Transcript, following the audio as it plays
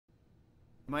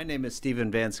My name is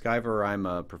Stephen Van Sciver. I'm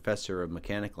a professor of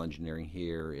mechanical engineering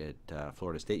here at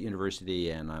Florida State University,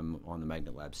 and I'm on the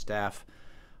MagLab staff.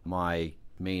 My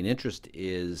main interest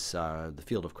is the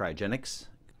field of cryogenics.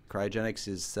 Cryogenics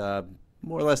is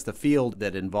more or less the field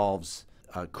that involves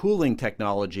cooling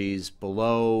technologies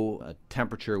below a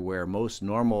temperature where most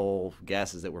normal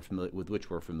gases that with which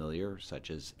we're familiar,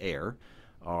 such as air,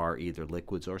 are either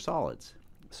liquids or solids.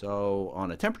 So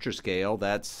on a temperature scale,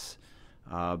 that's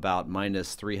about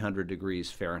minus 300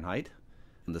 degrees Fahrenheit.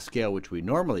 And the scale which we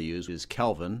normally use is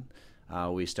Kelvin.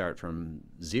 We start from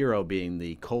 0 being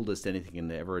the coldest anything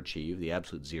can ever achieve. The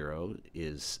absolute 0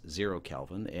 is 0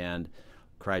 Kelvin, and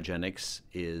cryogenics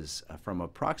is from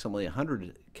approximately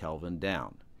 100 Kelvin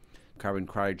down. Carbon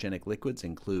cryogenic liquids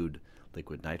include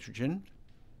liquid nitrogen,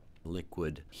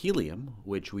 liquid helium,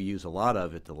 which we use a lot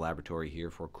of at the laboratory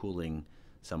here for cooling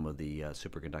some of the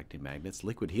superconducting magnets.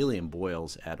 Liquid helium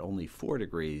boils at only 4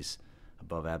 degrees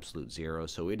above absolute 0,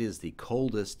 so it is the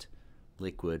coldest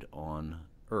liquid on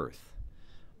Earth.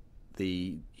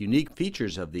 The unique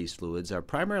features of these fluids are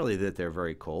primarily that they're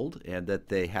very cold and that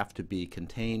they have to be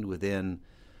contained within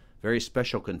very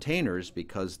special containers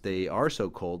because they are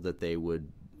so cold that they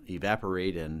would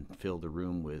evaporate and fill the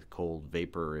room with cold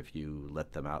vapor if you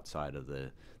let them outside of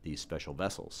these special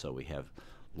vessels. So we have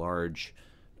large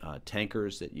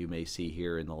tankers that you may see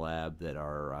here in the lab that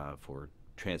are for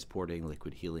transporting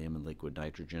liquid helium and liquid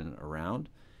nitrogen around,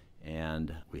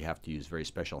 and we have to use very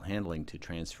special handling to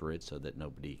transfer it so that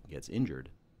nobody gets injured.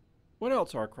 What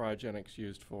else are cryogenics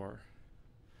used for?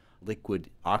 Liquid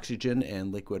oxygen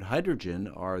and liquid hydrogen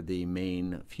are the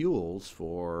main fuels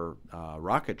for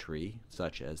rocketry,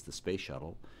 such as the space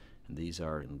shuttle. And these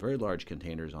are in very large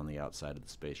containers on the outside of the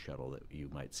space shuttle that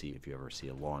you might see if you ever see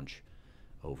a launch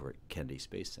over at Kennedy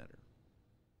Space Center.